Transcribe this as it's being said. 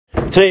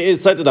Today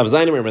is Sotah Daf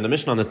Yomi. Remember the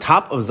Mishnah on the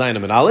top of Zayin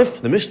and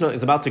Aleph. The Mishnah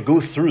is about to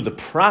go through the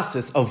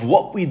process of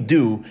what we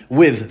do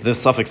with the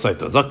suffix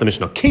Sotah. Zok the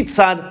Mishnah.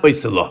 Ketzad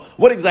oiselo.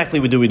 What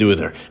exactly do we do with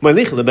her?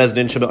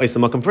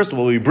 First of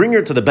all, we bring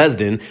her to the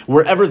Bezdin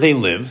wherever they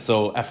live.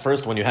 So at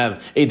first, when you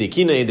have Eidei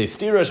Kina, Eidei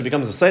Stira, she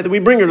becomes a Sotah. We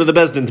bring her to the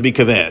Bezdin to be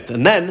kavet,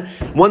 and then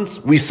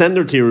once we send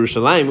her to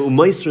Yerushalayim,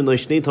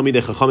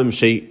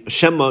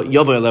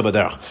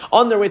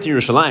 on their way to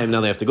Yerushalayim,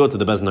 now they have to go to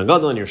the Bezdin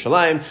Gadol in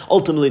Yerushalayim,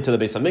 ultimately to the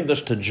Beis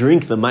Hamikdash to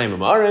drink the Mayim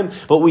Amarim,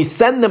 but we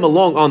send them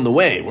along on the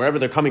way, wherever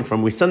they're coming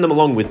from. We send them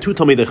along with two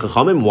Talmidei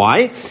Chachamim.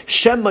 Why?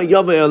 Shema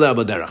Yaveh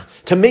Aleh Baderach,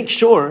 to make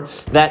sure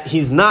that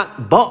he's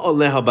not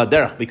Ba'aleha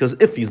Baderach, because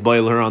if he's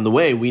Ba'al her on the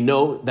way, we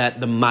know that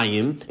the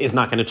Mayim is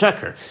not going to check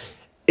her.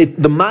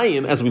 The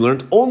Mayim, as we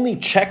learned, only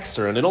checks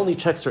her, and it only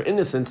checks her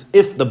innocence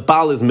if the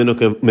Baal is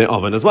Minuk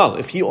Me'avan as well.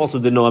 If he also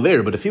did no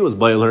Aver, but if he was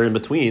Ba'al her in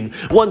between,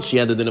 once she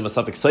had the din of a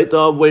suffix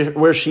Sotah,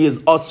 where she is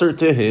Asr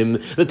to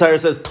him, the Torah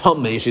says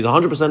Tameh, she's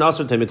 100%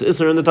 Asr to him, it's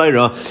Isser in the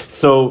Torah.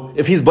 So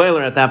if he's Ba'al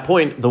her at that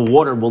point, the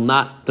water will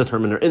not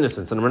determine her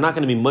innocence, and we're not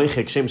going to be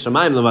Moichek Shem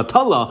Shemayim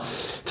Levatala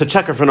to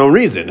check her for no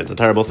reason. It's a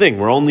terrible thing.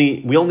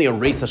 We only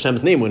erase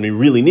Hashem's name when we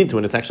really need to,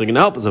 and it's actually going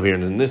to help us over here.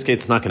 And in this case,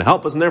 it's not going to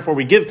help us, and therefore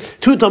we give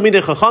two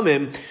Talmidei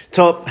Chachamim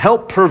to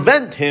help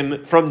prevent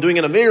him from doing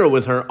an Avera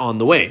with her on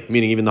the way,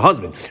 meaning even the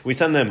husband. We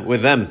send them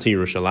with them to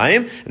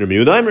Yerushalayim, and Rabbi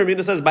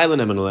Yehuda says,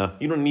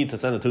 you don't need to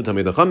send the two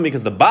Talmidei Chachamim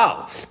because the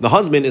Baal, the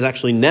husband, is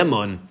actually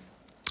Neman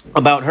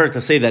about her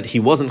to say that he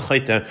wasn't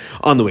chayta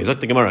on the way.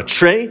 Zok the Gemara,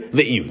 Trey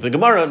ve'iyu. The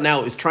Gemara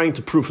now is trying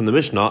to prove from the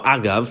Mishnah,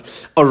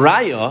 Agav, a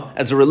raya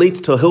as it relates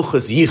to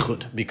Hilchas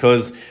Yichud,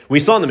 because we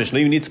saw in the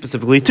Mishnah you need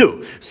specifically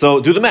two. So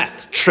do the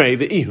math. Trey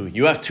ve'iyu.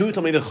 You have two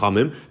Talmidei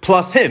Chachamim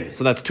plus him.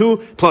 So that's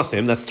two plus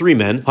him. That's three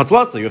men.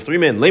 Hatlasa, you have three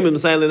men. Leiman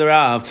Messiah le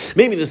Rav.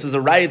 Maybe this is a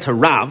raya to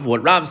Rav,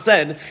 what Rav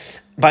said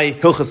by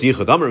Hilchas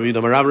Yichud. Rav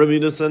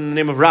is in the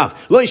name of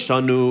Rav.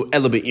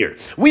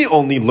 We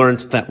only learned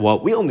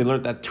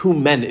that two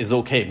men is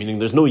okay, meaning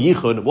there's no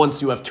Yichud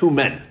once you have two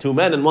men. Two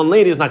men and one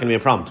lady is not going to be a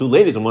problem. Two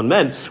ladies and one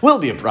man will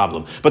be a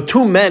problem. But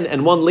two men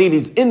and one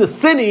lady in the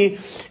city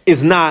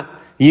is not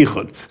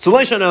Yichud. So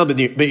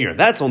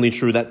that's only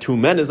true that two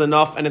men is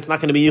enough, and it's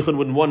not going to be Yichud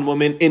with one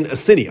woman in a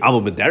city.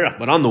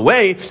 But on the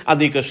way,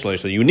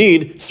 you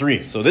need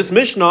three. So this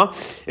Mishnah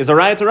is a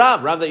raya to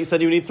Rav that you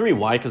said you need three.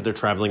 Why? Because they're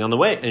traveling on the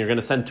way, and you're going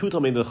to send two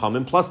Talmidei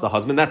Chachamim plus the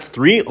husband. That's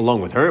three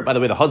along with her. By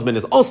the way, the husband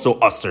is also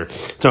usher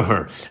to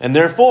her, and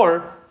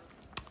therefore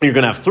you're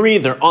going to have three,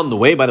 they're on the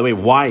way. By the way,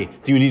 why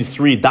do you need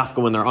three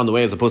dafka when they're on the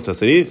way as opposed to a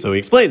city? So he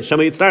explained, because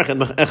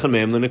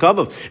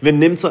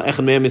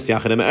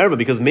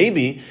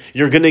maybe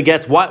you're going to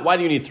get, why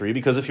do you need three?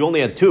 Because if you only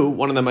had two,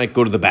 one of them might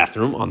go to the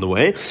bathroom on the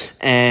way,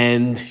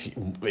 and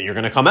you're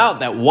going to come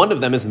out that one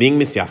of them is being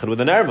misyachid with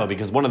an erva,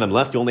 because one of them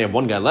left, you only have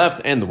one guy left,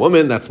 and the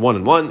woman, that's one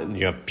and one, and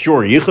you have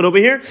pure yichud over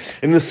here.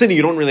 In the city,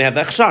 you don't really have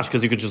that chashash,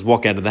 because you could just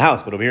walk out of the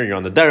house, but over here, you're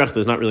on the derech,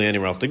 there's not really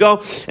anywhere else to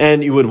go,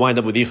 and you would wind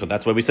up with yichud.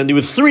 That's why we send you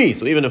with three,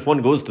 so even if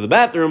one goes to the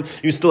bathroom,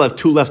 you still have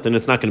two left, and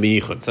it's not going to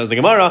be yichud. Says the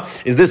Gemara,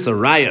 is this a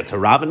raya to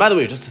Rav? And by the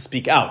way, just to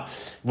speak out,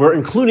 we're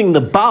including the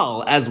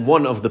Baal as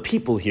one of the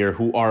people here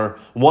who are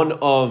one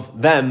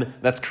of them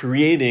that's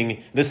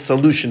creating this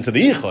solution to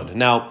the yichud.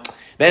 Now,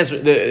 the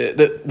answer,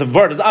 the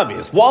word is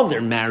obvious. While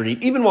they're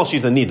married, even while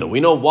she's a nida, we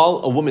know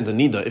while a woman's a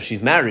nida, if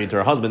she's married to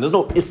her husband, there's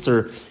no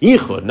isser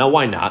yichud. Now,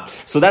 why not?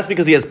 So that's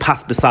because he has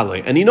pas besale,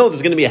 and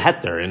there's going to be a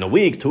heter in a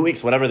week, 2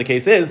 weeks, whatever the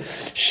case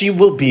is. She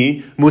will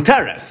be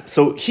muteres,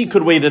 so he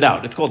could wait it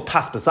out. It's called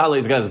pas besale.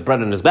 He's got his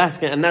bread in his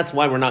basket, and that's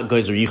why we're not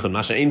geyser yichud.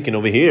 Masha inkin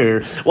over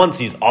here. Once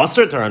he's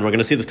usher to her, and we're going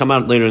to see this come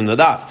out later in the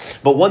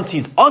daf. But once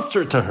he's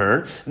usher to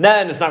her,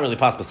 then it's not really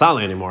pas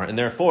besale anymore, and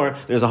therefore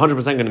there's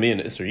 100% going to be an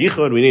isser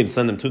yichud. We need to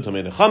send them to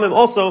Talmidei Chachamim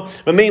also,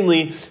 but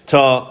mainly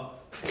to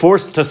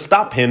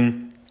stop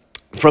him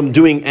from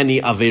doing any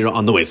Avera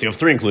on the way. So you have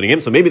three including him.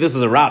 So maybe this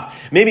is a Rav.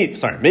 Maybe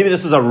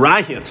this is a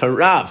Raya to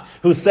Rav,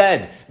 who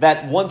said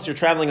that once you're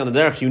traveling on the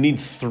derech, you need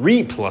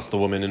three plus the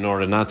woman in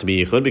order not to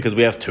be Yichud, because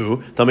we have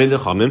two Talmidei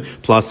Chachamim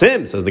plus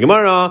him. Says the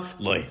Gemara,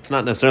 Loi. It's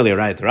not necessarily a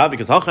Raya to Rav,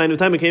 because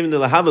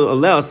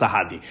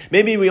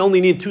maybe we only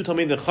need two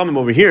Talmidei Chachamim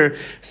over here,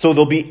 so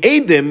they'll be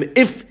Eidim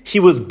if he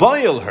was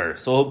Boil her.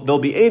 So they'll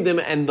be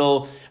Eidim, and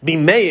they'll be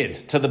made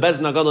to the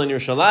Bezdin Gadol in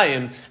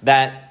Yerushalayim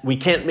that we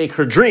can't make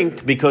her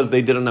drink because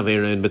they did an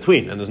Avera in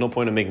between, and there's no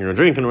point in making her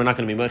drink, and we're not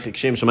going to be Mechik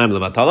Shem Shemayim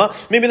Levatala.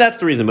 Maybe that's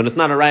the reason, but it's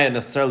not a raya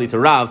necessarily to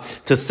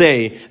Rav to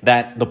say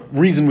that the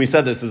reason we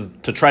said this is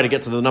to try to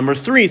get to the number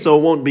three, so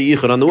it won't be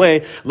Yichud on the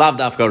way. Lav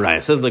Dafka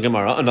Raya. Says the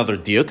Gemara, another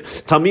diuk,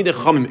 Talmidei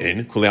Chachamim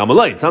in Kulei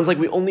Amalai. It sounds like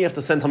we only have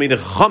to send Talmidei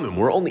Chachamim.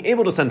 We're only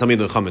able to send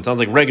Talmidei Chachamim. It sounds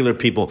like regular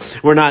people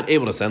we're not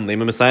able to send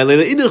Leima Messiah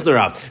Leila Idich the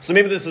Rav. So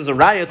maybe this is a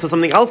raya to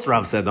something else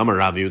Rav said. Amar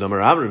Rav,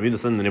 review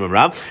this in the name of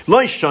Rav.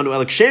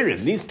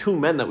 These two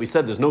men that we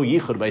said there's no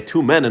yichud by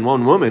two men and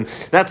one woman,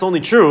 that's only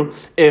true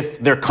if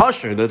they're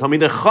kosher, the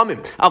Talmidei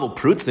Chachamim. Avol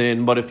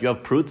prutzin, but if you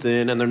have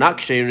prutzin and they're not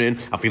ksherin,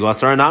 afilu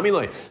asar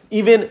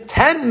Even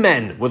 10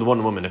 men with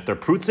one woman, if they're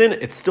prutzin,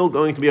 it's still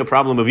going to be a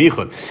problem of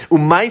yichud.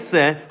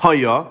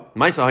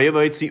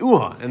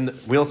 And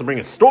we also bring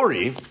a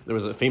story. There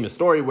was a famous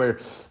story where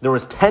there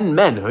was 10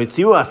 men.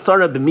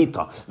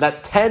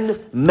 That 10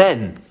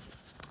 men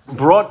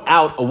brought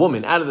out a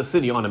woman out of the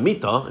city on a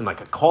mita, in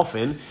like a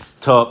coffin,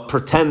 to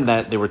pretend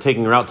that they were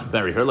taking her out to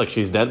bury her, like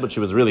she's dead, but she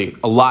was really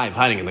alive,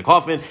 hiding in the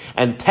coffin.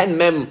 And 10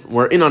 men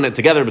were in on it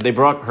together, but they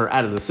brought her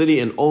out of the city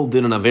and all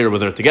did an avera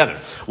with her together.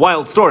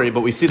 Wild story, but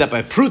we see that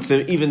by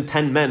prutzim, even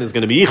 10 men is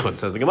going to be yichud,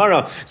 says the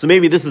Gemara. So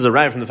maybe this is a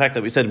raya from the fact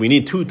that we said we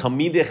need 2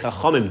 talmidei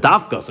chachamim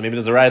dafka. So maybe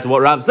there's a raya to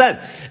what Rav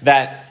said,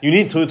 that you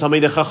need 2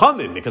 talmidei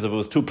chachamim, because if it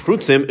was 2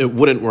 prutzim, it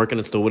wouldn't work and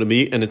it still wouldn't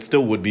be, and it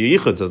still would be a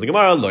yichud, says the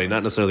Gemara.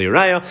 Not necessarily a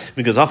raya,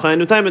 because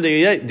maybe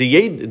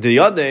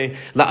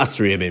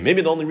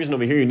the only reason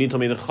over here you need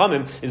Talmidei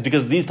Chachamim is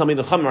because these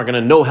Talmidei Chachamim are going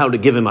to know how to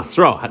give him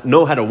Hasra,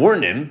 know how to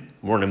warn him.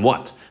 Warn him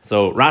what?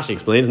 So Rashi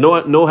explains,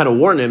 know how to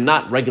warn him,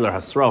 not regular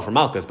Hasra for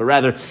Malchus, but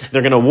rather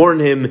they're going to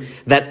warn him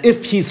that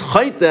if he's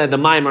Chayte, the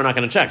Mayim are not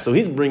going to check. So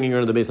he's bringing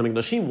her to the Beis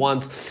HaMikdash. He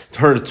wants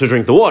her to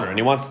drink the water, and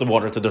he wants the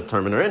water to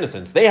determine her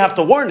innocence. They have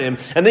to warn him,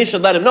 and they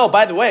should let him know,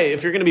 by the way,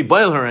 if you're going to be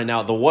boil her right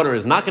now, the water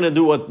is not going to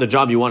do what the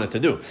job you want it to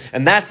do.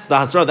 And that's the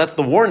Hasra, that's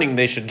the warning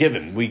they should give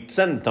him. We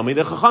send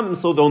Talmidei Chachamim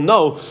so they'll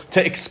know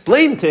to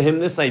explain to him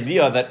this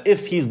idea that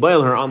if he's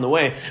boil her on the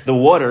way, the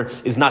water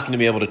is not going to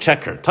be able to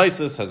check her.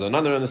 Taisus has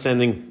another understanding,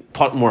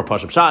 more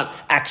Pashup Shot,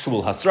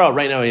 actual Hasra.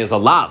 Right now he has a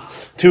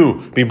lav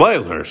to be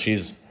boil her.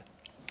 She's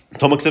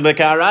Tomak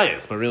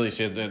Arayas, but really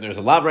there's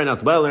a lav right now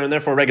to boil her, and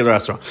therefore regular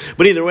asra.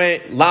 But either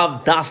way,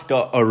 lav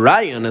dafka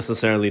araya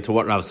necessarily to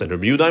what Rav said.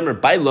 Rabbi Yehuda or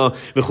Baila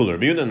v'chul.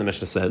 Rabbi Yehuda in the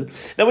Mishnah said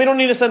that we don't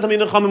need to send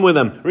Talmidei Chachamim with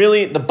them.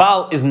 Really, the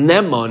Baal is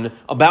neman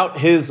about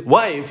his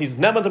wife. He's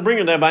neman to bring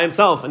her there by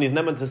himself, and he's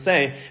neman to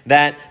say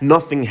that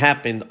nothing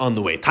happened on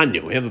the way.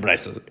 Tanya, we have a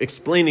brayso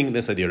explaining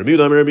this idea. Rabbi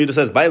Yehuda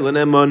says Baila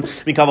neman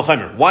mikav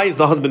v'chaymer. Why is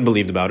the husband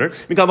believed about her?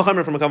 Mikav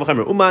v'chaymer from mikav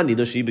v'chaymer. Uma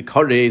nidashi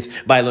b'kares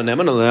Baila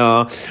neman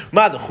aleh.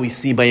 Madach we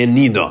see by a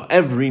nida,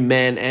 every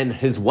man and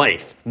his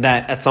wife,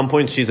 that at some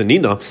point she's a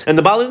nida, and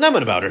the Baal is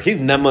neman about her.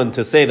 He's neman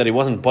to say that he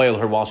wasn't boil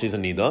her while she's a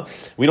nida.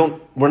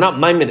 We're not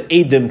maimed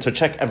edim to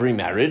check every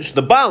marriage.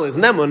 The Baal is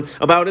neman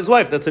about his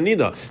wife. That's a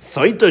nida.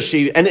 Sotah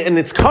she, and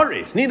it's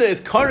kares. Nida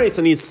is kares,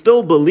 and he's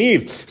still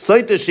believed.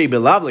 Sotah she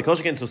belav like kol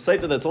shekain. So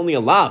sotah, that's only a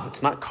lav.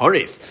 It's not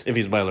kares. If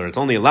he's boil her, it's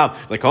only a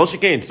lav like kol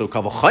shekain. So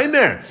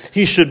kavachaymer,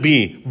 he should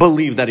be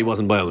believed that he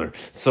wasn't boil her.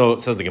 So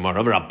says the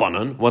Gemara,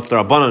 Rabbanan. What's the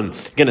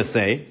Rabbanan gonna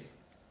say?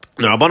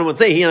 The Rabbanan would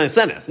say he and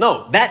senes.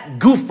 No, that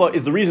gufa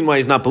is the reason why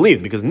he's not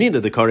believed, because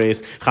nida the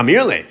kares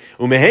chamirle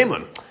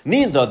umeheman.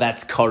 Nida,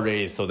 that's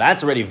kares, so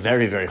that's already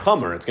very, very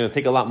chamer. It's going to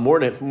take a lot more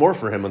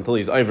for him until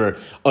he's over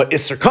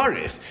isser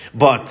kares,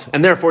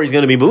 and therefore he's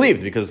going to be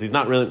believed, because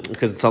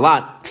it's a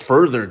lot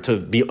further to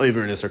be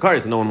over in isser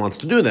kares, and no one wants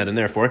to do that, and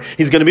therefore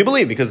he's going to be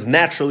believed, because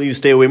naturally you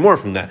stay away more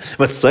from that.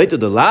 But saita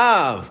the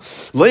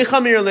lav loy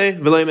chamirle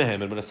v'loy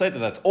meheman. But a saita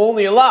that's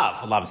only a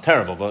lav is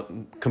terrible, but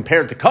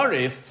compared to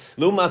kares,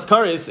 lumas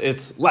kares,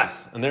 it's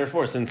less, and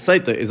therefore, since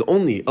Saita is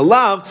only a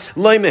lav,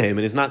 loy mehem, and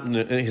he's not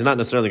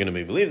necessarily going to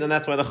be believed, and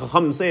that's why the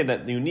Chacham say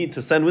that you need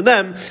to send with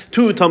them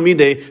to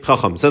Talmidei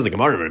Chacham. Says the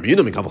Gemara, Rabbi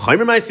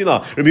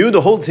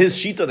Yehuda holds his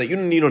shita that you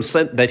don't need to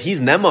send, that he's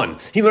neman.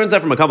 He learns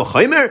that from a Kav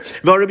Chaimer.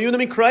 Rabbi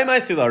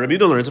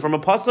Yehuda learns it from a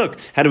pasuk.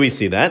 How do we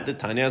see that? The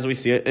Tanya, as we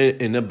see it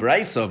in a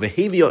brayso,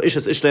 v'hevia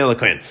ishas ishtei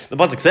alakoyin. The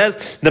pasuk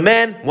says the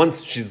man,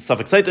 once she's a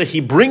suffix Saita,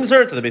 he brings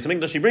her to the Beis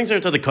HaMikdash. He brings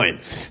her to the kohen.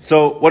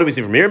 So what do we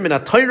see from here?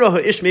 Minatayra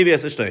ha'ish maybe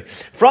as ishtei.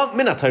 From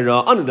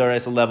Minatayra, on the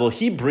Daraisa level,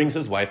 he brings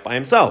his wife by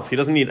himself. He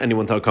doesn't need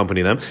anyone to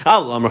accompany them.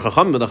 But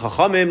the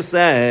Chachamim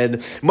said, the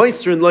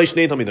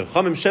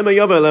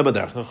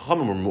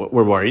Chachamim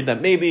were worried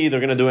that maybe they're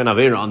going to do an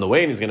Avera on the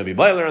way, and he's going to be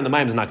boiler, and the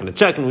Maim is not going to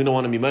check, and we don't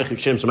want to be Meichik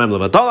Shem Shemaim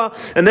Levatala,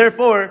 and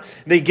therefore,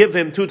 they give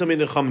him 2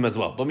 Talmidei Chachamim as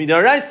well. But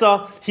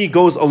Midaraisa, he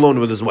goes alone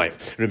with his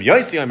wife. Rabbi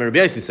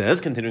Yosi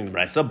says, continuing the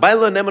Braysa, Rabbi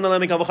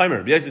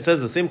Yosi says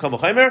the same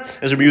Kavachaimer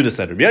as Rabbi Yehuda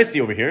said. Rabbi Yosi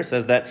over here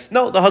says that,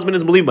 no, the husband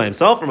is believed by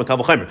himself from a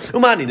Kavachaimer.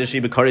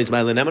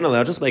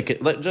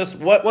 Just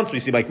once we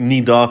see like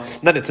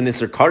nida that it's an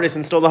isser kares,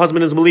 and still the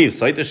husband is believed.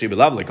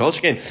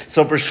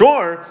 So for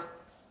sure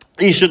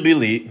he should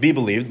be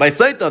believed by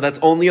Saita. That's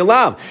only a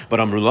lav. But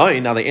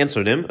Amrulai, now they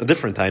answered him a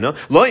different taina.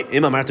 Loi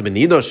im amarta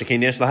benida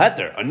shekein yesh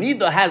laheter. A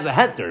nida has a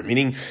heter,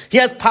 meaning he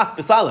has pas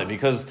besale,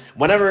 because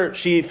whenever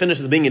she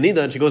finishes being a nida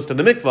and she goes to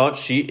the mikvah,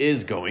 she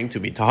is going to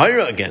be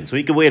tahira again. So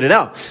he can wait it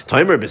out.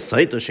 Timer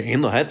besaita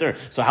shekein laheter.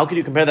 So how can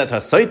you compare that to a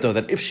Saita,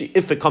 that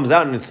if it comes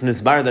out and it's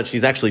nisbar that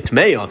she's actually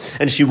tmeya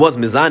and she was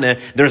mizane,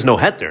 there's no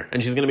heter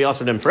and she's going to be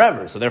offered him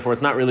forever. So therefore,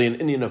 it's not really an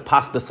Indian of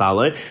pas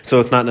besale.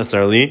 So it's not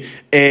necessarily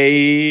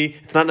a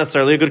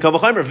good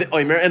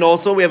kavachaymer. And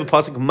also we have a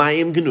pasuk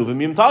mayim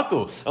genuvim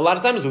yimtaku. A lot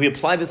of times we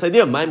apply this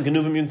idea mayim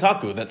genuvim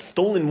yimtaku, that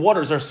stolen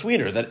waters are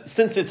sweeter. That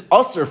since it's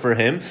usher for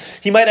him,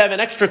 he might have an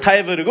extra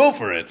taiva to go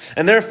for it,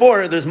 and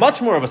therefore there's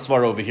much more of a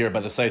svar over here by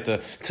the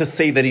Saita to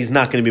say that he's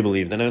not going to be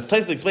believed. And as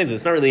Taisa explains,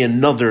 it's not really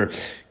another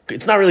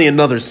it's not really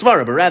another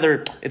svara, but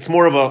rather it's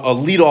more of a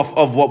lead off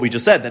of what we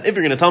just said. That if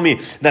you're going to tell me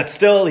that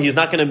still he's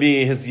not going to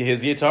be his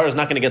yitzhar is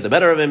not going to get the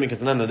better of him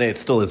because at the end of the day it's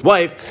still his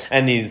wife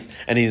and he's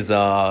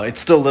it's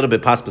still a little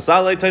bit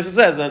paspasale. Taisa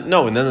says that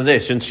no, at the end of the day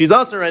since she's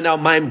also right now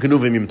ma'im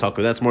kenuvim yim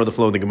taku. That's more the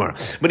flow of the Gemara.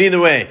 But either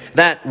way,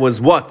 that was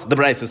what the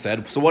Brisa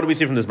said. So what do we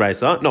see from this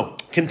Brisa? No,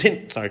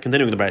 continuing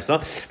the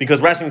Brisa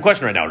because we're asking a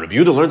question right now. Rabbi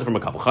Yehuda learned from a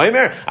Kal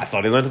V'chomer. I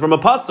thought he learned it from a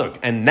pasuk,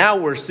 and now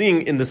we're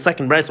seeing in the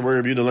second Brisa where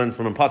Rabbi Yehuda learned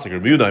from a pasuk.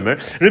 Rabbi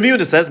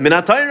Yehuda says,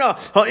 Minatayra,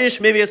 ha'ish,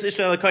 maybe it's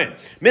Ishla Elakayim.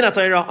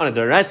 Minatayra, on a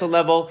Deraisa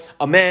level,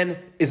 a man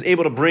is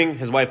able to bring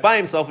his wife by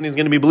himself and he's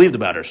going to be believed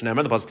about her.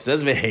 Shnamar, the pasuk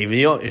says,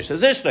 V'heviyo ish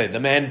Ishlay. The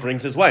man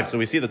brings his wife. So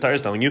we see the Torah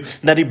is telling you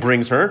that he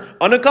brings her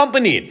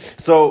unaccompanied.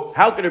 So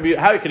how could you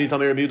tell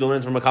me Rabbi Yehuda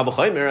learns from a Kal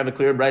V'chomer? I have a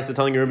clear Brisa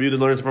telling you Rabbi Yehuda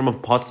learns from a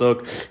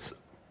pasuk.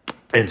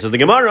 And says the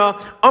Gemara,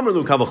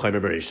 Amrlu Kal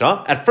V'chomer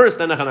Bereisha. At first,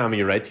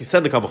 you're right, he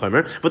said the Kal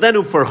V'chomer, but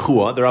then for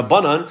Chua, the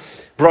Rabbanan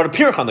brought a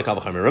pirch on the Kal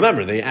V'chomer.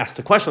 Remember, they asked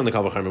a question on the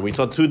Kal V'chomer. We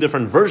saw two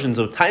different versions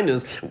of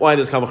timings why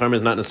this Kal V'chomer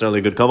is not necessarily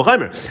a good Kal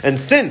V'chomer. And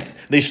since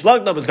they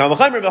shlugged up his Kal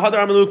V'chomer,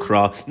 V'hadar Amrlu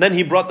Kra, then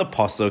he brought the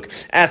pasuk,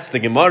 asked the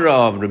Gemara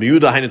of Rabbi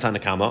Yehuda Hainu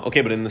Tanakama.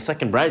 Okay, but in the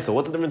second Brisa,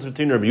 what's the difference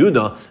between Rabbi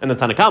Yehuda and the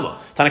Tanakama?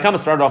 Tanakama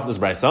started off this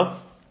Brisa.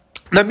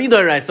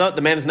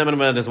 The man is never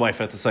met his wife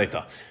at the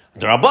Sotah.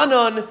 The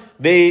Rabbanon,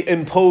 they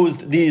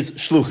imposed these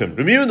shluchim.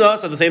 Rabbi Yehuda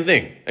said the same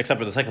thing, except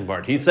for the second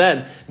part. He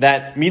said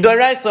that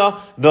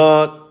Midoraisa,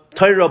 the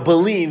Torah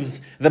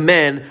believes the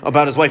man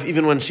about his wife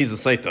even when she's a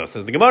Sotah.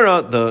 Says the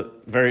Gemara, the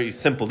very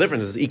simple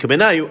difference is Ika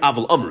benayu,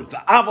 Aval Amru. The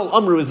Aval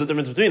Amru is the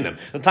difference between them.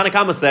 The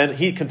Tanakama said,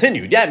 he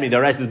continued, yeah,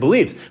 Midaraisa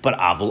believes, but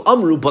Aval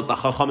Amru, but the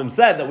Chachamim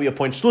said that we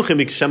appoint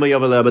Shluchim Ikshema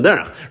Yavel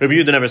Abaderach. Rabbi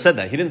Yehuda never said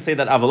that. He didn't say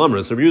that Aval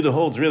Amru. So Rabbi Yehuda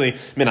holds really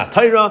Minat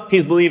Torah,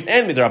 he's believed,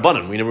 and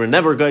Midarabanan. We were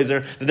never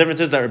geyser. The difference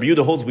is that Rabbi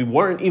Yehuda holds we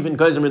weren't even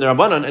geyser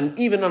Midarabanan, and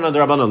even on a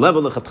Darabanan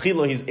level, the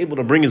Chatchila, he's able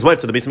to bring his wife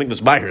to the Beis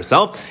Mikdash by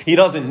herself. He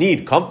doesn't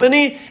need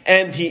company,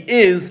 and he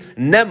is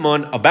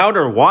Neman about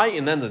her. Why?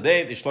 In the end of the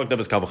day, they shlugged up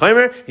his Kal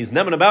V'chomer. He's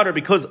Neman about her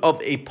because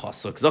of a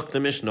pasuk. Zok the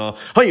Mishnah.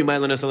 They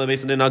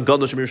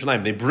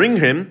bring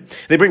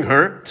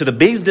her to the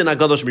Beis Din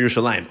Agadosh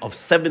B'Yerushalayim of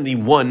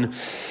 71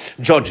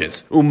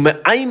 judges.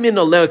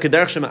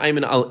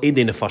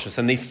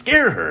 And they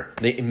scare her.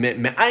 They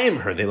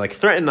me'ayim her. They like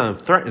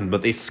threaten,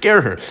 but they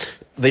scare her.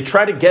 They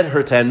try to get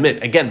her to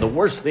admit. Again, the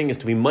worst thing is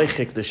to be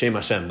meichik the Shem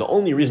Hashem. The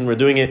only reason we're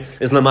doing it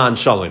is leman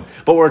shalom.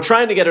 But we're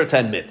trying to get her to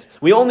admit.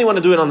 We only want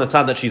to do it on the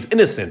time that she's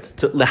innocent.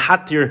 To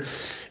lehatir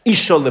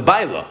isha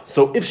lebaila.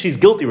 So if she's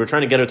guilty, we're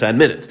trying to get her to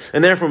admit it.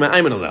 And therefore, we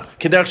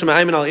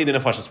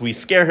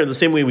scare her the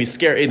same way we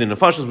scare Eidin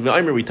Nefashos.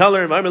 We tell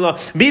her,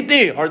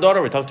 Biti, our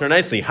daughter, we talk to her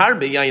nicely.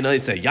 Harbe yain,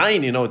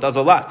 yain, it does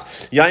a lot.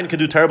 Yain can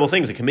do terrible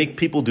things. It can make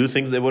people do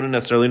things they wouldn't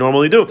necessarily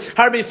normally do.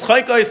 Harbe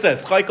Schaika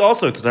says, Schaika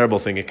also, it's a terrible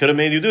thing. It could have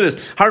made you do this.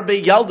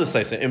 Harbe Yaldus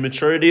says,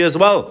 immaturity as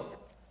well.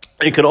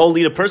 It could all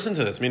lead a person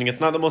to this, meaning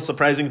it's not the most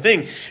surprising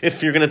thing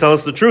if you're going to tell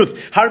us the truth.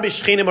 Harbe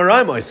shchinim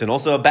araymois, and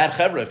also a bad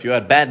chevra. If you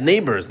had bad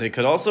neighbors, they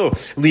could also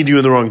lead you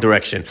in the wrong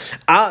direction.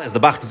 As the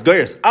Bach is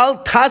goyers,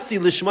 al tasi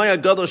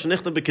lishmaya gadosh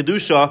nichta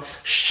bekedusha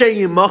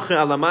sheyimache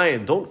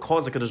alamayim. Don't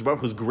cause a Kadosh Baruch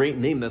Hu's great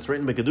name that's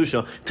written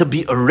bekedusha to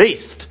be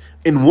erased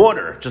in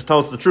water. Just tell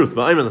us the truth.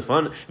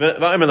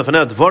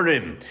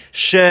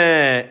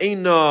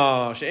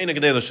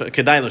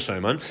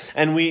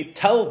 And we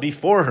tell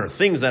before her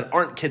things that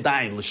aren't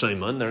kedai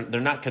l'shayman.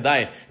 They're not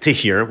kedai to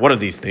hear. What are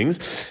these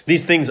things?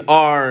 These things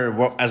are,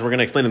 as we're going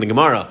to explain in the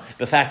Gemara,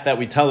 the fact that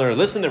we tell her,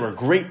 listen, there were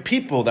great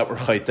people that were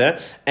chayte,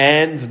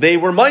 and they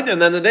were minded,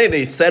 and then the day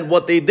they said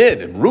what they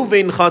did. And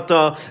Ruvain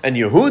chata, and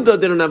Yehuda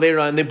did an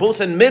avera, and they both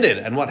admitted.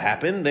 And what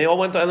happened? They all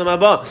went to Elam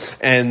Haba.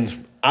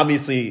 And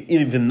obviously,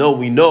 even though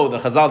we know the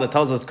Chazal that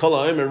tells us Kol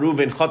ha'omer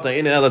Ruvain chata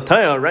in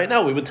elataya, right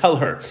now we would tell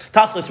her.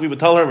 Tachlis, we would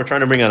tell her. We're trying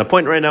to bring out a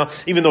point right now.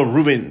 Even though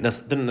Ruvain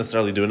didn't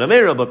necessarily do an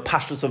avera, but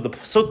Pashtus of the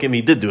Pesukim,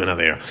 he did do an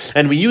avera,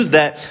 and we use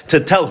that to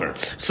tell her.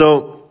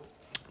 So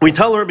we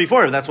tell her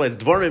before. That's why it's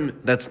dvarim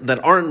that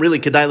aren't really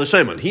kedai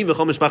l'shayman. He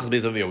v'chol mishpachas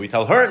beis aviyah. We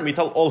tell her, and we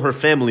tell all her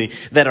family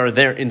that are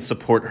there in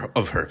support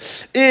of her.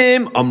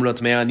 Im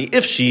amrat me'ani,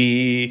 if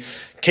she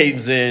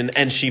caves in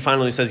and she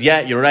finally says, yeah,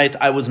 you're right,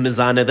 I was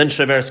mizaneh, then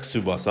sheveres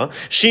ksubasa.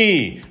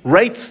 She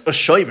writes a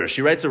shoiver,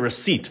 she writes a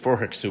receipt for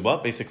her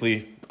ksuba,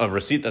 basically a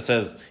receipt that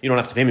says, you don't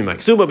have to pay me my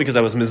ksuba because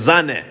I was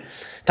mizaneh.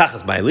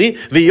 Tachas Baili,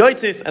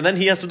 v'yoitzis, and then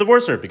he has to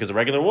divorce her because a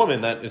regular woman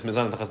that is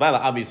mizaneh tachas Baila,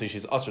 obviously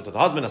she's usher to the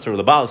husband, usher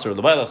the Baal, usher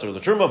the Baila, usher the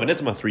Truma,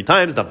 v'nitma 3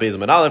 times, that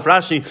Bezim and Aleph,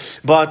 Rashi.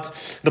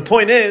 But the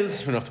point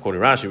is, we don't have to quote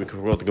Rashi, we could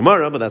quote the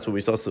Gemara, but that's what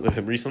we saw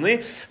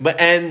recently.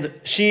 And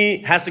she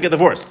has to get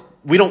divorced.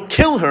 We don't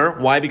kill her.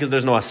 Why? Because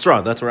there's no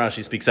asra. That's where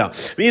Rashi speaks out.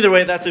 But either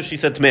way, that's if she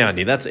said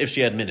tme'ani. That's if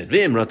she admitted.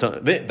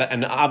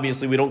 And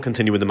obviously we don't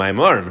continue with the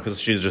ma'amar because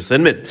she's just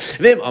admitted.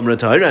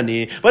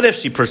 But if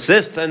she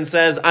persists and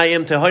says, I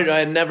am tehira,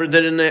 I never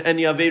did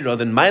any avera,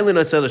 then ma'ilin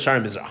asel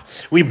l'shar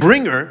mizrach. We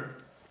bring her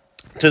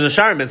To the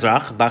Shar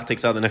Mizrach, Bach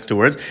takes out the next two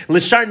words.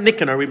 L'Shar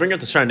Nikanar, we bring her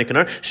to Shar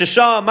Nikanar.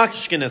 Shesha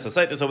Makshkines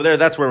Asaitis over there.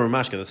 That's where we're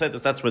Mashkin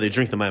Asaitis. That's where they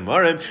drink the Mayim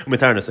Arim.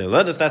 Umitarnas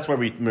Eiladis. That's where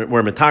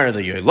we're Mitar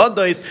the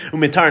Yoladais.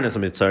 Umitarnas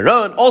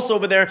Amitzaron. Also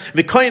over there,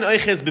 V'Koyin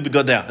Oiches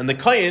Bibigodea, and the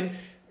Koyin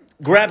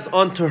grabs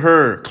onto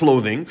her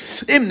clothing,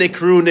 im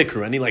nikru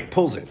nikru, and he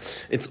pulls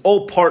it. It's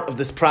all part of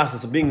this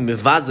process of being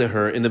mevazeh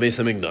her in the Beis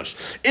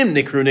HaMikdash. Im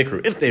nikru nikru.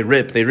 If they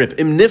rip, they rip.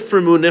 Im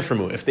nifremu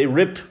nifremu. If they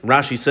rip,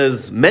 Rashi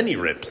says many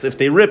rips. If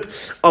they rip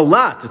a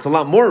lot, it's a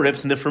lot more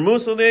rips.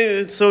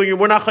 Nifremu.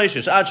 We're not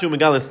chayshish. Achu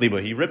megalis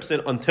liba. He rips it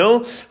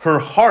until her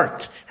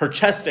heart, her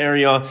chest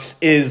area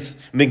is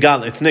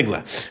megal. It's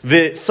nigla.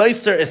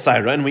 V'saiser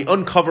esaira, and we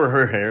uncover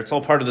her hair. It's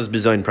all part of this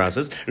design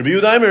process. Rabbi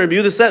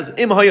Yehuda says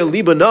im haya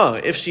liba na.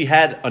 If she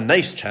had a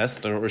nice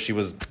chest, or she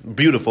was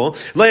beautiful,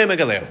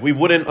 we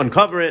wouldn't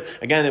uncover it.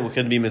 Again, it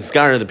could be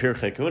mizkara, the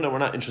pirchei kahuna. We're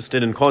not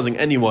interested in causing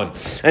anyone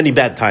any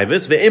bad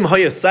taivus. Ve'im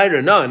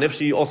hayasayra na, and if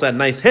she also had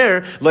nice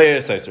hair, Rabbi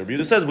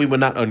says we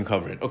would not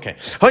uncover it. Okay.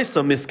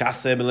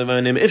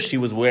 If she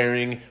was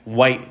wearing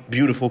white,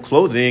 beautiful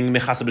clothing,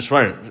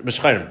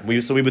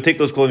 so we would take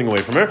those clothing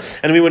away from her,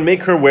 and we would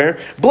make her wear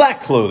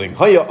black clothing.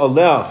 Haya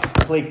aleh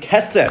play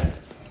kesef.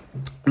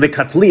 The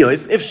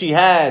katlios, if she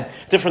had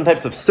different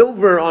types of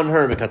silver on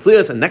her, the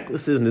katlios and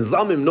necklaces,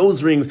 nizamim,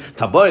 nose rings,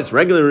 tabayas,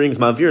 regular rings,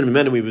 mavir and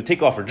mimena, we would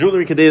take off her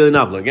jewelry.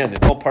 Again,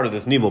 it's all part of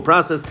this nivel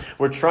process.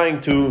 We're trying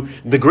to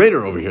degrade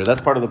her over here.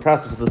 That's part of the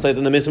process of the site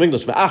in the Beis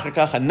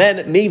HaMikdash. And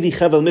then maybe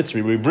chevel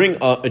mitzri, we bring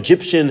an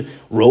Egyptian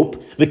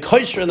rope, the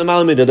kaisher and the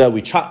malamidada,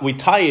 we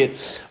tie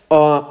it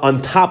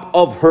on top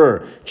of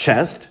her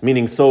chest,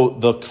 meaning so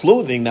the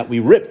clothing that we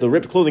rip, the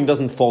ripped clothing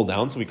doesn't fall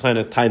down, so we kind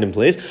of tie it in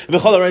place. And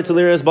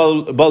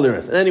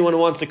anyone who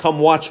wants to come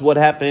watch what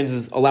happens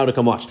is allowed to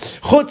come watch.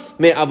 And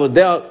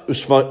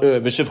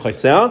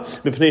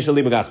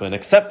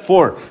except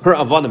for her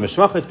avada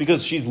mishvachas,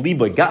 because she's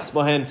liba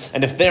gasbahen,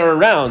 and if they're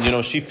around,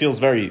 she feels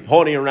very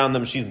haughty around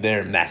them, she's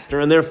their master,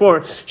 and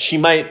therefore she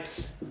might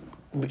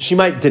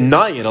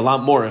deny it a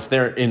lot more if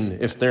they're in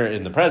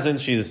the presence.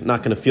 She's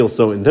not going to feel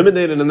so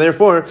intimidated, and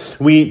therefore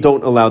we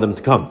don't allow them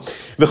to come.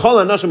 And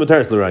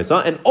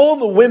all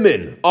the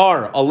women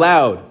are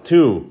allowed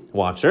to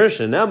watch her.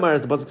 Shenamar,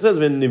 as the pasuk says,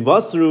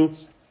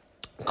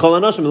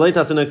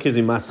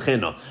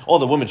 all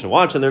the women should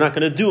watch, and they're not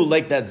going to do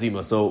like that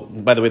zima. So,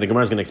 by the way, the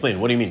Gemara is going to explain.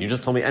 What do you mean? You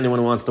just told me anyone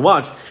who wants to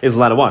watch is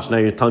allowed to watch. Now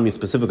you're telling me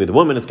specifically the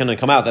woman. It's going to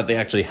come out that they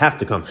actually have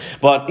to come.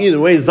 But either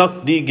way,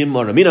 zak di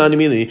Gemara.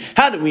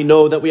 How do we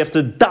know that we have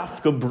to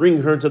dafka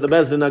bring her to the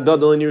Bezdin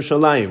Agadol in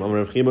Yerushalayim?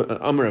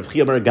 Amar Rav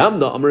Chia bar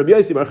Gamda, Amar Rav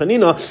Yosi bar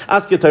Chanina,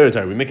 Asya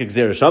Torah. We make a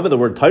gzera shava. The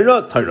word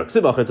Torah.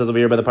 Ksibach. It says over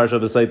here by the parsha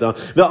of the Sotah.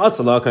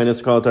 Ve'asala kind of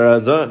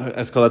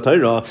eskala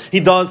Torah. He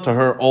does to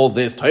her all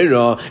this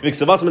Torah. It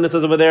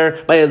says over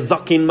there by a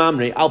zakin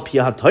mamre al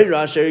pia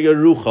Torah sher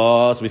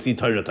yeruchas. We see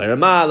Torah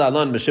mala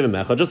lan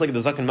b'shivim echad, just like the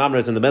zakin mamre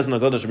is in the Bezdin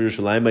Hagadosh of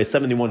Yerushalayim by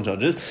 71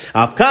 judges.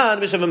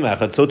 Afkan b'shivim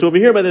echad. So to over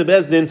here by the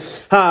Bezdin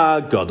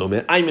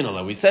Hagadol Aymin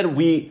Allah. We said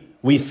we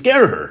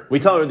scare her. We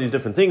tell her these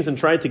different things and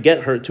try to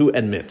get her to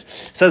admit.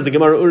 Says the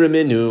Gemara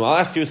Uriminu, I'll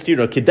ask you a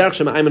stira.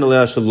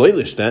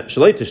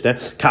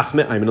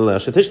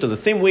 The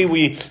same way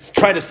we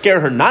try to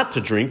scare her not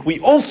to drink, we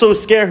also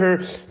scare her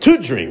to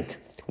drink.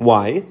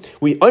 Why?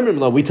 We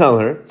tell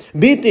her,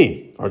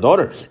 Biti, our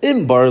daughter, if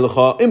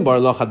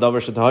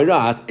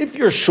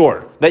you're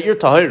sure that you're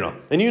tahira,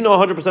 and you know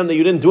 100% that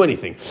you didn't do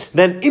anything,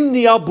 then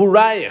imni al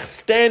burayich,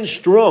 stand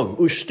strong,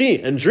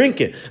 ushti, and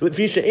drink it. Because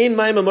this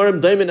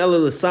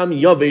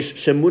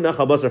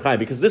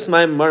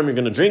mayim amarim you're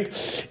going to drink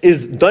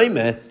is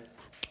daimeh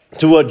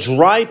to a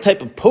dry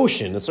type of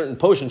potion, a certain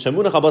potion,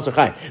 shamunach habasar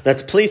chai,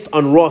 that's placed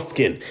on raw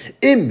skin.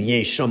 Im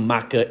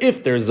yeshamaka,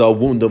 if there's a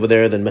wound over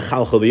there, then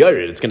mechalchel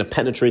v'yarid, it's going to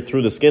penetrate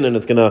through the skin and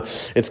it's going to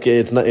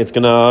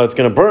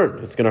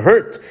burn, it's going to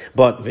hurt.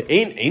 But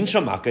v'ein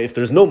shamaka, if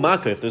there's no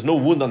maka, if there's no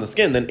wound on the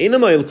skin, then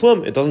einamayil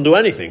klum, it doesn't do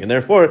anything, and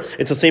therefore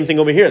it's the same thing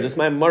over here. This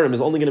ma'am marim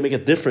is only going to make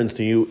a difference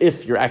to you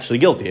if you're actually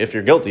guilty. If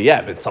you're guilty,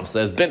 yeah, if it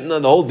says bitna,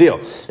 the whole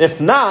deal.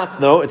 If not,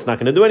 though, it's not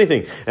going to do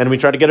anything. And we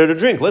try to get her to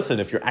drink. Listen,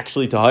 if you're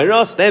actually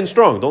tahira, stand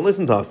strong. Don't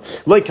listen to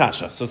us. Like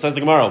kasha. So says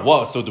the Gemara.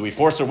 Whoa. So do we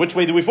force her? Which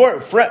way do we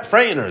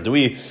frighten her? Do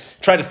we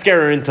try to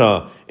scare her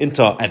into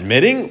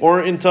admitting or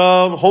into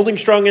holding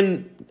strong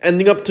and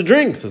ending up to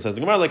drink? So says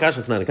the Gemara. Like kasha.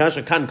 It's not a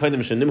kasha. Kan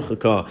kodim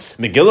shenimchaka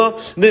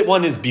megillah. That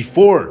one is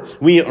before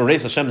we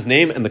erase Hashem's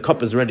name and the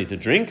cup is ready to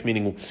drink.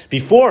 Meaning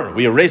before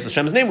we erase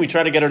Hashem's name, we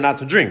try to get her not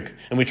to drink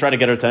and we try to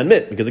get her to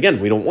admit, because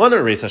again, we don't want to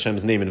erase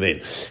Hashem's name in vain.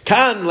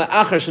 Kan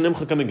le'achar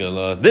shenimchaka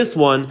megillah. This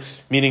one,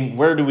 meaning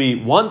where do we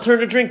want her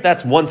to drink?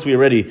 That's once we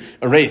already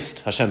erased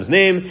Hashem's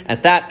name.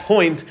 At that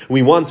point,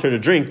 we want her to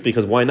drink,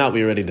 because why not?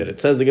 We already did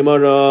it. Says the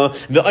Gemara,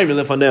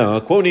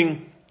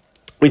 quoting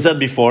We said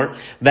before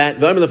that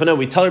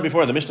we tell her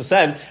before, the Mishnah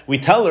said, we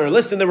tell her,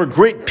 listen, there were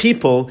great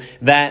people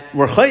that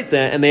were chayte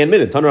and they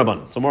admitted, Tan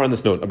Rabban. So more on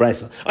this note, a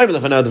brisa.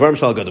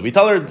 We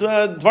tell her,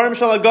 Dvarim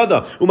Shal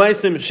Agada,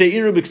 Umaisim,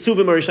 Sheiru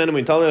B'Ksuvim Arishanim,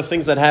 we tell her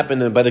things that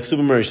happened by the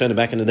Ksuvim Arishanim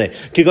back in the day.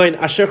 Kigoin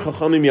Asher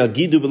Chachamim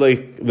Yagidu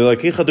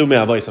V'Loikichadu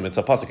Me'avaisam. It's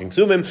a pasuk in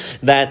Ksuvim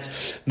that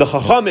the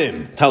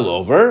Chachamim tell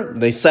over,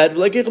 they said,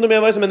 V'Loikichadu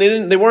Me'avaisam,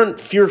 and they weren't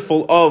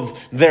fearful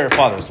of their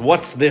fathers.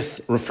 What's this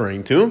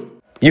referring to?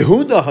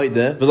 Yehuda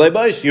haide v'lai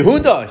baish.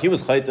 Yehuda, he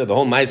was chayte, the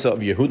whole ma'isa of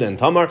Yehuda and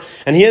Tamar,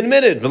 and he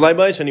admitted v'lai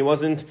baish, and he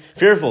wasn't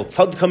fearful.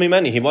 Tzad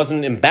kamimeni, he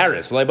wasn't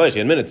embarrassed. V'lai baish, he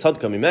admitted tzad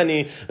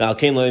kamimeni. Al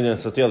kein le'in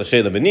satiyah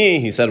l'shei lebeni.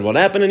 He said what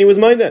happened, and he was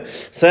minded.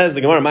 Says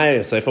the Gemara Ma'ayah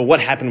Seifa, what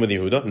happened with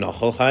Yehuda?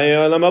 Nachol chay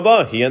olam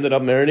haba. He ended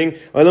up marrying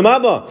olam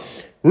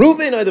haba.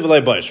 Reuven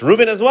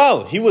as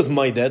well. He was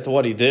minded to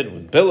what he did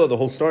with Billah, the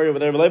whole story over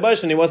there, and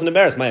he wasn't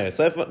embarrassed. Maya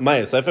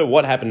Seifa,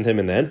 what happened to him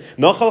in the end?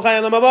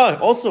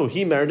 Also,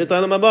 he married it to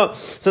Olam Haba.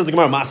 Says the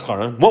Gemara,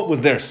 Mascharan. What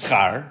was their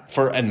schar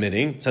for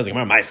admitting? Says the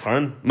Gemara,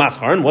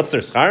 Mascharan. What's their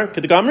schar?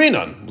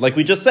 Kedegamrinan. Like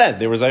we just said,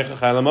 they were Zaycha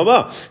Olam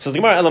Haba. Says the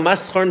Gemara, Elam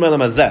Mascharan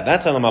Olam Hazeh.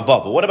 That's Olam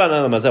Haba. But what about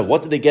Olam Hazeh?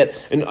 What did they get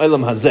in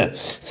Olam Hazeh?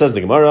 Says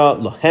the Gemara,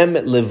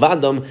 Lohem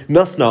levadam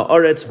nasna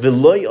aretz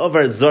v'loy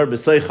over zar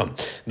b'seicham.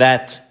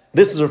 That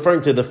this is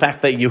referring to the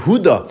fact that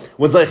Yehuda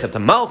was like to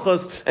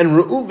Malchus and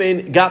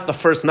Reuven got the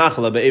first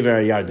Nachla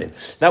be'Ever Yarden.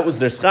 That was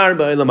their schar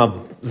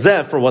ba'elam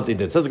hazeh for what they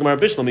did. Says the Gemara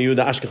Bishlam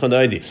Yehuda Ashkechon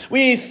Da'idi.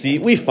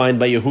 We find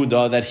by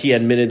Yehuda that he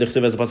admitted. The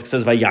Chsiv as the pasuk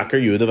says Vayakar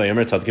Yehuda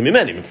Vayomer Tzadkim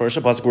Imeni. First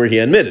a pasuk where he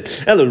admitted.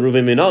 Elo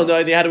Reuven Minal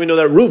Da'idi. How do we know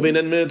that Reuven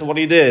admitted to what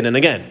he did? And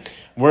again,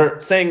 we're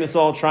saying this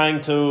all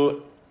trying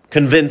to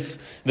convince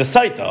the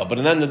Sotah, but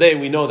at the end of the day,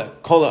 we know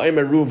that Kol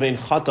Ha'omer Ruvain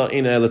Chata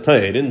Eina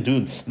Elatayah. He didn't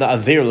do the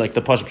Aver like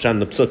the Pashup Shan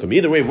and the Psukim.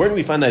 Either way, where do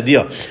we find the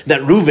idea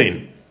that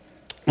Ruvain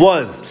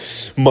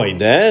was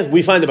Maideh?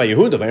 We find it by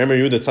Yehuda. Vayomer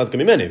Yehuda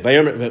Tzadkim Imeni.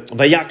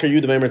 Vayakar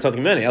Yehuda Vayomer Tzadkim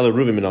Imeni. Ela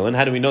Ruvain Minalan.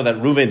 How do we know that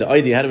Ruvain the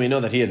idea? How do we know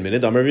that he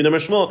admitted? Amar Yehuda Amar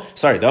Shmuel.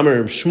 Sorry, the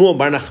Amar Shmuel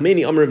Bar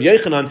Nachmeni Amar Rav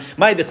Yochanan.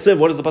 Ma'ideh Chsiv.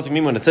 What does the pasuk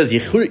mean when it says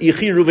Yechi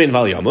Ruvain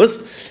Val Yamus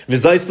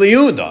V'Zais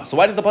LeYehuda? So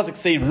why does the pasuk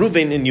say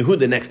Ruvain and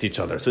Yehuda next to each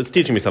other? So it's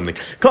teaching me something.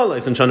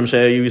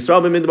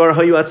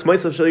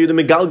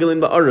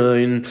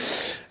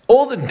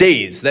 All the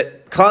days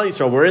that Klal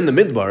Yisrael were in the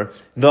Midbar,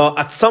 the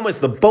Atzamas,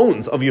 the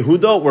bones of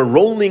Yehuda, were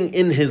rolling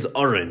in his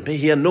Aron.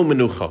 He had no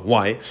menucha.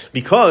 Why?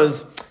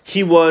 Because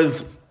he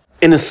was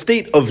in a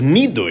state of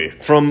nidui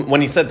from when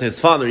he said to his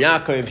father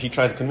Yaakov, he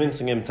tried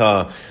convincing him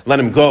to let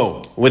him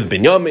go with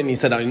Binyamin. He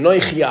said, if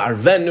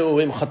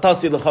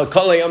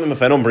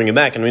I don't bring it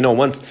back, and we know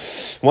once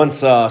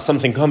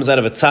something comes out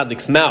of a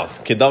tzaddik's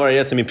mouth,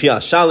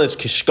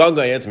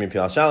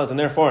 and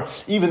therefore,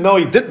 even though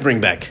he did bring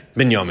back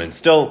Binyamin,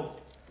 still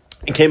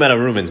it came out of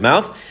Reuven's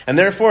mouth, and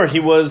therefore he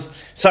was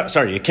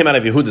it came out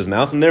of Yehuda's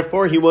mouth, and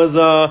therefore he was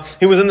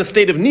in the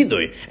state of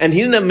nidui, and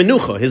he didn't have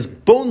menucha. His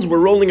bones were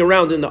rolling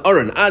around in the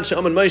Aron. Ad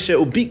she'aman Moshe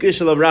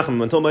ubikesh elav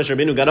racham, until Moshe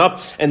Rabbeinu got up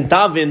and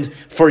davened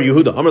for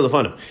Yehuda. Amar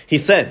lefanu. He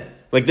said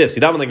like this.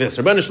 He davened like this.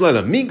 Rabbeinu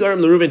Shalom, mi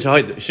garam l'Reuven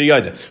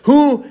sheyada.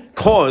 Who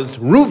caused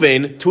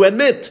Reuven to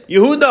admit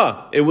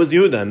Yehuda? It was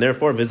Yehuda, and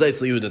therefore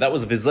Vizais Yehuda. That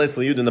was Vizais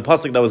Yehuda in the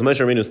pasuk. That was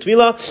Moshe Rabbeinu's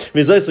tefillah.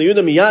 Vizais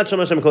Yehuda miyad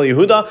Shama Hashem kol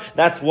Yehuda.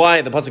 That's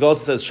why the pasuk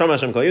also says Shama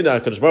Hashem kol Yehuda.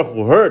 HaKadosh Baruch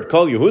Hu heard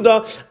kol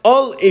Yehuda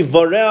all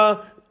ivarei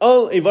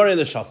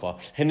l'shafa,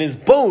 and his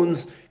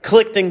bones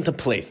clicked into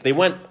place. They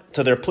went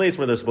to their place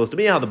where they're supposed to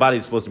be, how the body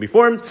is supposed to be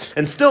formed,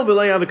 and still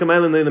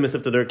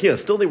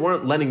still they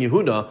weren't letting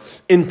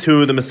Yehuda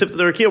into the Mesivta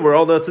Derakia where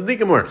all the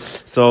tzaddikim were.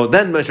 So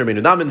then Moshe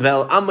Rabbeinu davened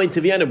vel amay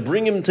tiviana,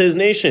 bring him to his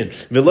nation.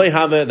 Then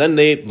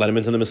they let him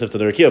into the Mesivta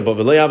Derakia, but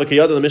the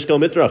mishkal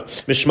mitrach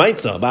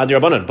mishmaitza ba'ad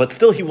rabbanan. But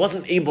still he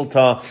wasn't able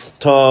to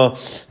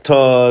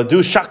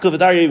do shakal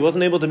v'darya. He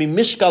wasn't able to be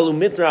mishkal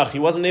umitrach. He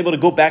wasn't able to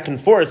go back and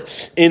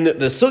forth in the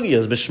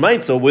sugiyas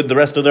b'shmaitza with the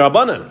rest of the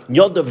rabbanan.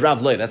 Yodav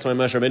Rav Loi. That's why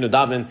Moshe Rabbeinu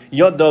davened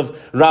Yodav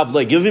Rav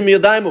Loi. Give me a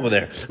dime over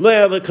there.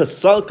 The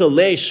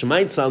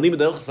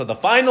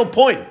final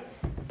point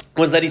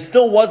was that he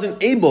still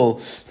wasn't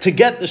able to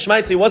get the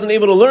Shmaitza. He wasn't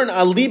able to learn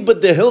Aliba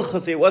de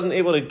Hilchasa. He wasn't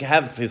able to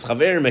have his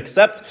Chaverim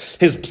accept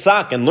his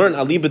Psak and learn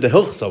Aliba de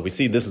Hilchasa. We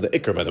see this is the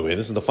Iker, by the way.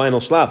 This is the final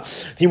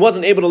Shlav. He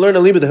wasn't able to learn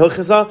Aliba de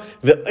Hilchasa.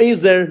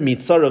 Ve'ezer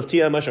mitzar of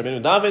Tia, Moshe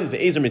Rabbeinu daven.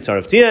 Ve'ezer mitzar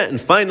of Tia. And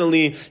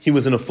finally, he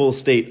was in a full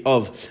state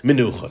of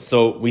Menucha.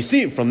 So we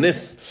see from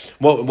this,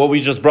 what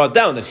we just brought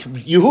down, that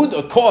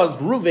Yehuda caused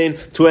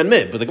Reuven to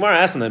admit. But the Gemara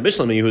asked him that,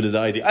 Bishlam Yehuda the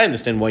idea. I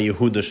understand why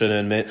Yehuda should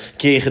admit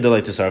Ki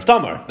Yechidalei Tisar of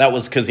Tamar. That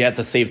was because he had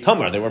to save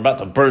Tamar. They were about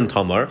to burn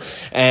Tamar,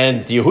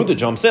 and Yehuda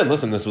jumps in.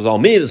 Listen, this was all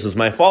me. This was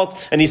my fault,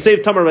 and he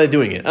saved Tamar by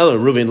doing it.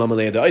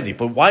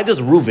 But why does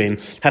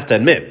Reuven have to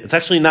admit? It's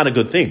actually not a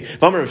good thing.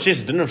 Didn't Rav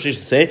Sheshes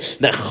say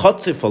that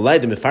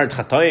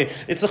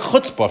it's a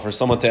chutzpah for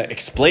someone to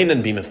explain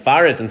and be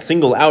mefaret and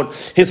single out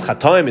his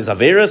chatoim, his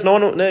averis?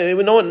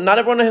 Not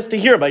everyone has to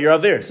hear about your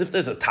averis. If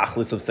there's a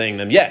tachlis of saying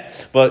them, yeah,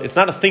 but it's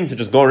not a thing to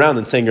just go around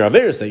and saying your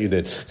averis that you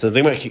did. Says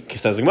the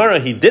Gemara,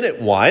 he did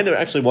it. Why? There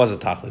actually was a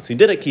tachlis. He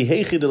did it ki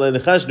heichi de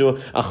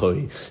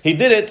He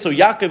did it so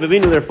Yaakov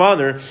Avinu, their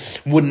father,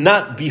 would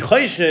not be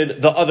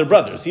choshed the other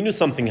brothers. He knew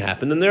something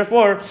happened, and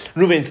therefore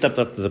Reuven stepped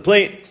up to the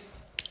plate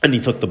and he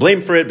took the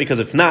blame for it, because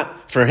if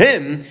not for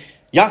him,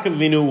 Yaakov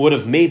Avinu would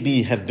have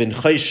maybe been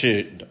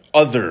choshed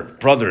other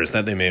brothers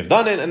that they may have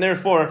done it, and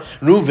therefore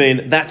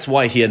Reuven, that's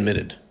why he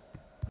admitted.